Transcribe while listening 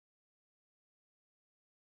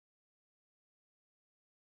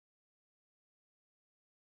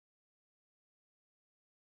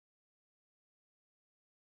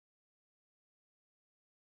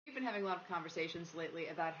been having a lot of conversations lately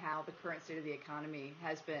about how the current state of the economy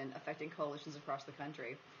has been affecting coalitions across the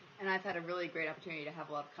country. And I've had a really great opportunity to have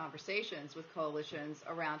a lot of conversations with coalitions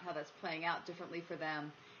around how that's playing out differently for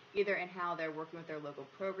them, either in how they're working with their local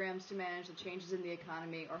programs to manage the changes in the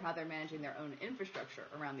economy or how they're managing their own infrastructure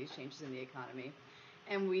around these changes in the economy.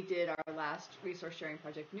 And we did our last Resource Sharing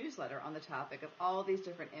Project newsletter on the topic of all these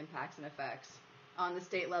different impacts and effects on the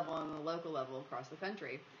state level and the local level across the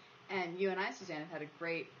country. And you and I, Suzanne, have had a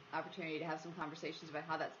great opportunity to have some conversations about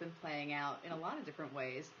how that's been playing out in a lot of different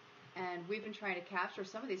ways. And we've been trying to capture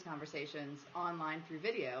some of these conversations online through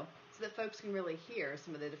video so that folks can really hear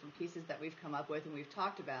some of the different pieces that we've come up with and we've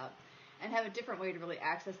talked about, and have a different way to really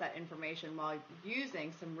access that information while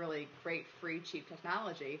using some really great, free, cheap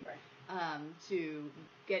technology to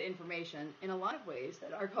get information in a lot of ways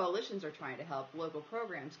that our coalitions are trying to help local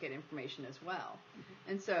programs get information as well.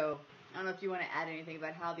 Mm-hmm. And so I don't know if you want to add anything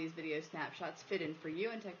about how these video snapshots fit in for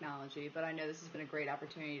you in technology, but I know this has been a great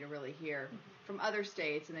opportunity to really hear from other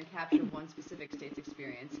states and then capture one specific state's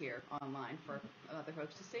experience here online for other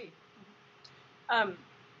folks to see.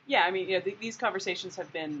 Yeah, I mean, these conversations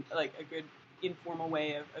have been like a good informal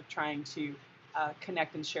way of trying to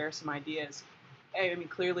connect and share some ideas. I mean,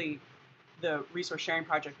 clearly the Resource Sharing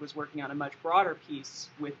Project was working on a much broader piece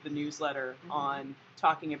with the newsletter on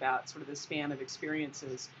talking about sort of the span of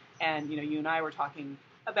experiences. And, you and I were talking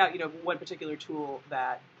about, one particular tool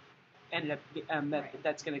that ended up,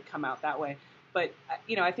 that's going to come out that way. But,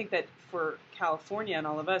 I think that for California and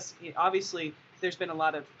all of us, obviously there's been a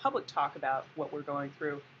lot of public talk about what we're going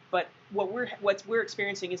through, but what we're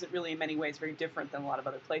experiencing isn't really in many ways very different than a lot of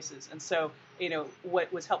other places. And so,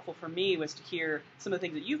 what was helpful for me was to hear some of the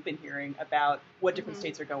things that you've been hearing about what different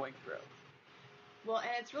states are going through. Well, and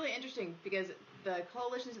it's really interesting because the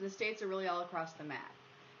coalitions in the states are really all across the map.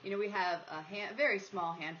 We have a very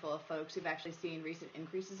small handful of folks who've actually seen recent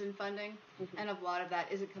increases in funding, and a lot of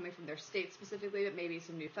that isn't coming from their state specifically, but maybe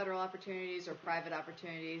some new federal opportunities or private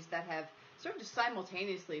opportunities that have sort of just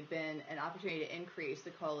simultaneously been an opportunity to increase the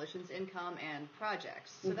coalition's income and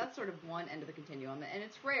projects. So that's sort of one end of the continuum, and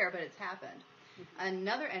it's rare, but it's happened.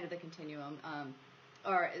 Another end of the continuum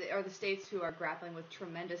are the states who are grappling with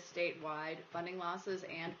tremendous statewide funding losses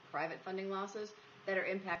and private funding losses that are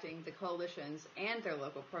impacting the coalitions and their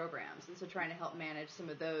local programs. And so trying to help manage some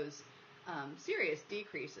of those serious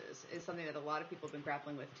decreases is something that a lot of people have been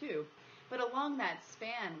grappling with too. But along that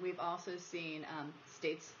span, we've also seen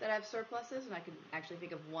states that have surpluses, and I can actually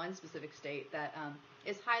think of one specific state that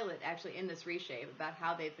is highlighted actually in this reshape about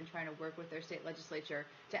how they've been trying to work with their state legislature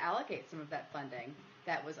to allocate some of that funding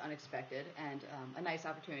that was unexpected and a nice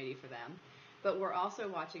opportunity for them. But we're also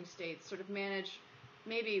watching states sort of manage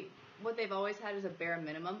maybe what they've always had as a bare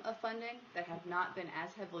minimum of funding that have not been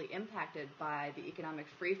as heavily impacted by the economic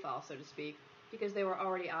freefall, so to speak, because they were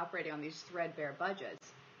already operating on these threadbare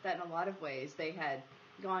budgets that in a lot of ways they had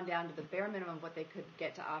gone down to the bare minimum of what they could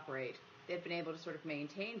get to operate. They've been able to sort of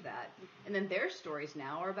maintain that. And then their stories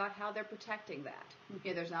now are about how they're protecting that.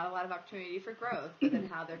 There's not a lot of opportunity for growth, but then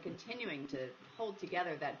how they're continuing to hold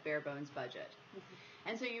together that bare bones budget.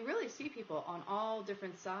 And so you really see people on all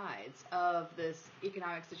different sides of this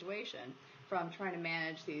economic situation, from trying to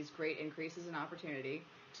manage these great increases in opportunity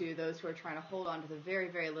to those who are trying to hold on to the very,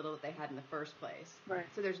 very little that they had in the first place. Right.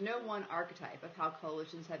 So there's no one archetype of how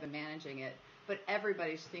coalitions have been managing it, but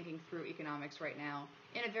everybody's thinking through economics right now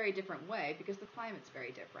in a very different way because the climate's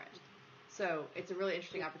very different. So it's a really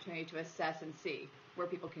interesting opportunity to assess and see where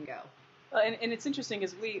people can go. Well, and it's interesting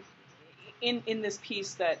is we, in this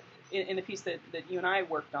piece that, in the piece that you and I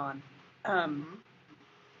worked on,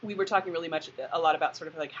 we were talking really a lot about sort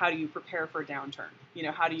of like how do you prepare for a downturn?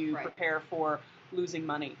 How do you prepare for losing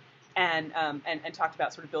money? And talked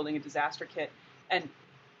about sort of building a disaster kit. And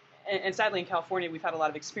sadly in California we've had a lot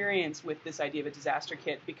of experience with this idea of a disaster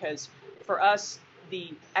kit because for us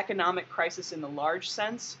the economic crisis in the large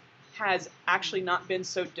sense has actually not been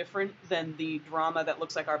so different than the drama that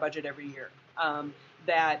looks like our budget every year.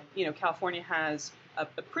 California has a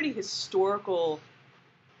pretty historical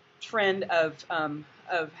trend of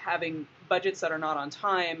having budgets that are not on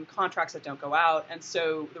time, contracts that don't go out, and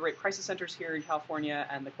so the rape crisis centers here in California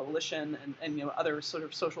and the coalition and other sort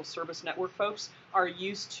of social service network folks are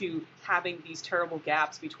used to having these terrible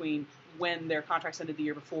gaps between when their contracts ended the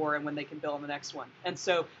year before and when they can bill on the next one. And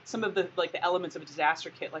so some of the elements of a disaster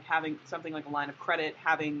kit, like having something like a line of credit,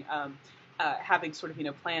 having sort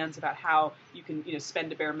of plans about how you can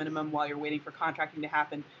spend a bare minimum while you're waiting for contracting to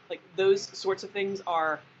happen, like those sorts of things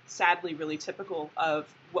are sadly really typical of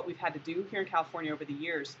what we've had to do here in California over the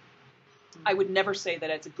years. I would never say that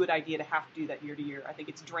it's a good idea to have to do that year to year. I think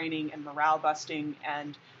it's draining and morale busting,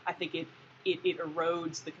 and I think it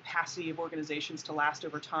erodes the capacity of organizations to last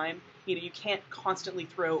over time. You can't constantly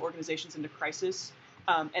throw organizations into crisis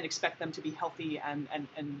and expect them to be healthy and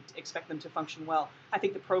expect them to function well. I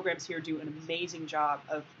think the programs here do an amazing job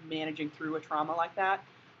of managing through a trauma like that,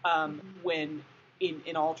 when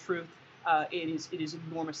in all truth, it is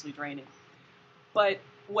enormously draining. But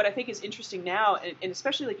what I think is interesting now, and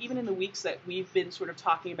especially like even in the weeks that we've been sort of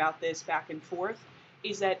talking about this back and forth,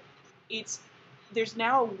 is that there's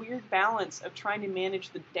now a weird balance of trying to manage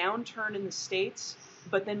the downturn in the states,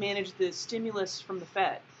 but then manage the stimulus from the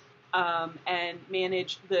Fed, and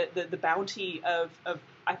manage the bounty of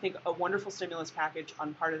I think a wonderful stimulus package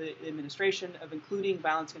on part of the administration of including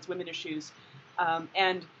violence against women issues,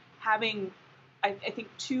 and having I think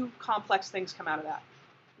two complex things come out of that.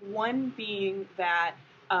 One being that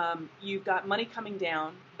you've got money coming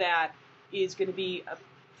down that is going to be,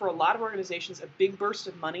 for a lot of organizations, a big burst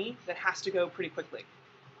of money that has to go pretty quickly.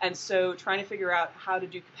 And so trying to figure out how to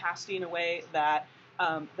do capacity in a way that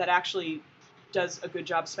that actually does a good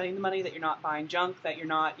job spending the money, that you're not buying junk, that you're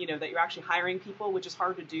not, that you're actually hiring people, which is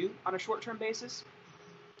hard to do on a short-term basis.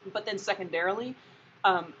 But then secondarily,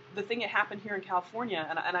 the thing that happened here in California,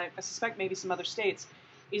 and I suspect maybe some other states,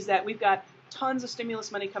 is that we've got tons of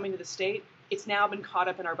stimulus money coming to the state. It's now been caught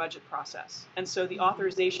up in our budget process. And so the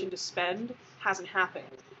authorization to spend hasn't happened.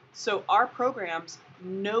 So our programs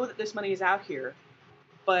know that this money is out here,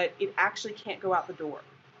 but it actually can't go out the door.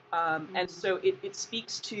 And so it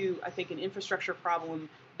speaks to, I think, an infrastructure problem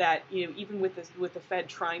that, even with the Fed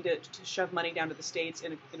trying to shove money down to the states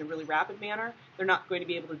in a really rapid manner, they're not going to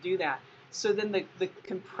be able to do that. So then the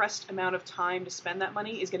compressed amount of time to spend that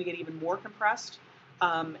money is going to get even more compressed.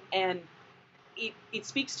 And it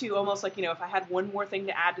speaks to almost like, if I had one more thing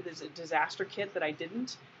to add to this disaster kit that I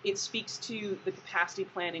didn't, it speaks to the capacity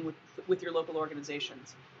planning with your local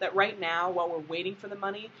organizations. That right now, while we're waiting for the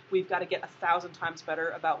money, we've got to get 1,000 times better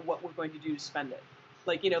about what we're going to do to spend it.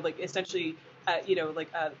 Essentially,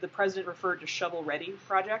 the president referred to shovel-ready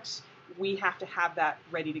projects. We have to have that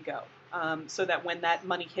ready to go, so that when that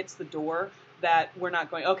money hits the door, that we're not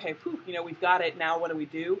going, okay, we've got it, now what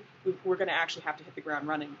do? We're going to actually have to hit the ground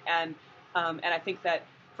running. And I think that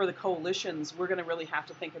for the coalitions, we're going to really have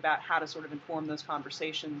to think about how to sort of inform those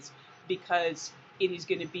conversations, because it is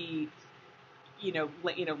going to be,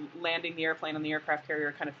 landing the airplane on the aircraft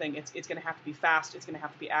carrier kind of thing. It's going to have to be fast. It's going to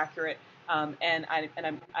have to be accurate. And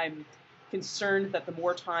I'm concerned that the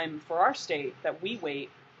more time for our state that we wait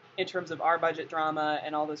in terms of our budget drama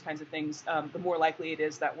and all those kinds of things, the more likely it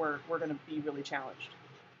is that we're going to be really challenged.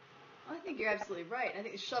 I think you're absolutely right. I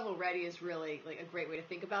think shovel ready is really like a great way to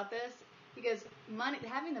think about this, because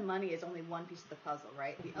having the money is only one piece of the puzzle,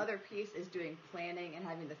 right? The other piece is doing planning and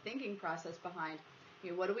having the thinking process behind,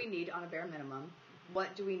 what do we need on a bare minimum?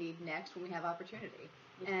 What do we need next when we have opportunity?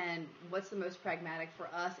 And what's the most pragmatic for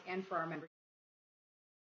us and for our members?